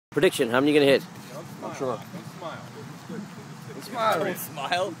Prediction, how many are you going to hit? I'm sure. Don't smile. Don't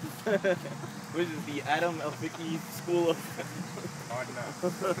smile? What is this, the Adam Elficki school of...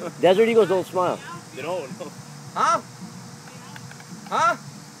 Desert Eagles don't smile. They don't. Huh? Huh?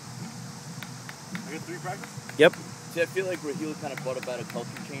 I get 3 practice? Yep. See, I feel like Raheel kind of brought about a culture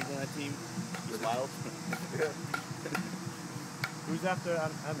change on that team. He smiled. Who's after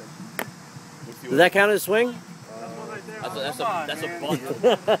Ahmed? Does that count as a swing? That's a bunt.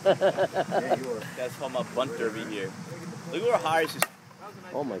 That's from a bunt derby here. Look where Harris is.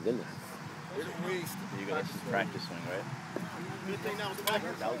 Oh my goodness. You go, this is practice swing, right? That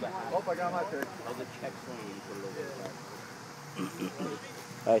was a Oh, I got my pick. That was a check swing.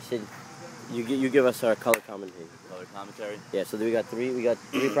 All right, Sid, you give us our color commentary. Color commentary? Yeah, so we got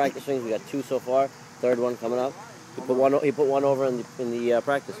three practice swings. We got 2 so far. Third one coming up. He put one over in the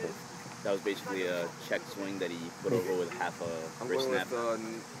practice swing. That was basically a check swing that he put over with half a wrist snap. I'm going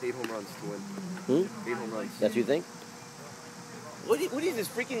with 8 home runs to win. 8 home runs. That's what you think? What is this,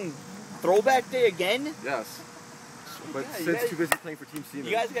 freaking throwback day again? Yes. But Yeah, Sid's too busy playing for Team Siemens.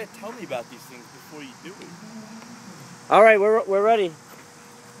 You guys gotta tell me about these things before you do it. All right, we're ready.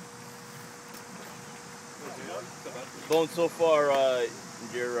 Going so far,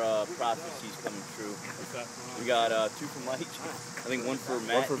 your prophecy's coming true. We got 2 for Mike. I think 1 for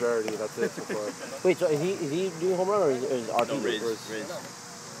Matt. 1 for Verity. That's it so far. Wait, so is he doing home run or is RP? No, Riz.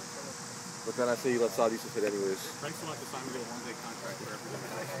 But then I say you let Saudi hit anyways. Thanks so much for signing me a 1-day contract for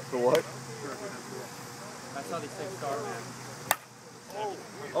everything. For what? That's how they say star, man.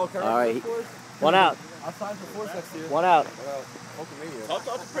 Oh, can I All right. Force? 1 out. I'll sign for Force next year. 1 out. Hulkamania. Talk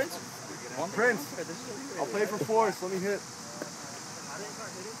to Prince. Prince. I'll play for Force. Let me hit.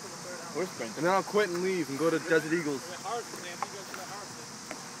 Where's Prince? And then I'll quit and leave and go to Desert Eagles.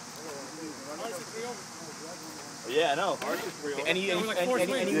 Yeah, I know. And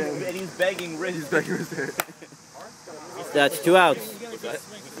he's begging Riz. He's begging Riz there. That's 2 outs. Yeah.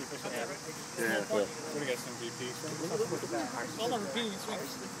 We're gonna get some VPs. All the repeating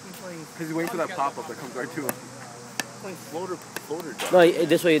swings. Because he's waiting for that pop-up that comes right to him. Playing floater No,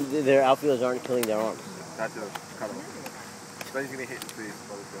 this way their outfielders aren't killing their arms. That's a kind of. Then he's going to hit in the face.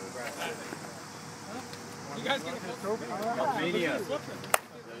 You guys get a trophy? Mania. Hey,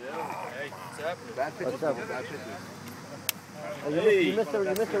 what's happening? Bad pitches. What's up? Bad pitches. Oh, you missed the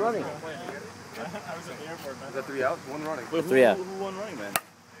running. I was at the airport, man. Is that 3 out? 1 running. Wait, 3 out. Who won running, man?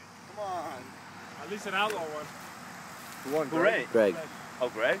 Come on. At least an outlaw one. Who won? Greg. Greg. Oh,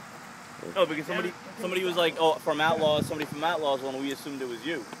 Greg? No, because somebody was like, oh, from Outlaws, somebody from Outlaws when we assumed it was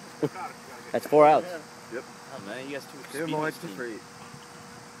you. That's 4 outs. Yep. Oh, man, you guys too Give him a wedge to free.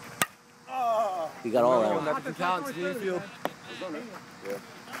 You got all that. That's the talent to the infield. Yeah.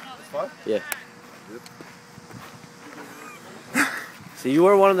 That's fun? Yeah. So you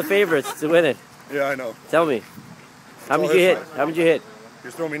were one of the favorites to win it. Yeah, I know. Tell me. How many did you hit? How many did you hit?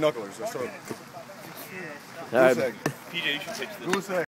 He's throwing me knucklers. That's all. All right. PJ, you should pitch this. Goose egg.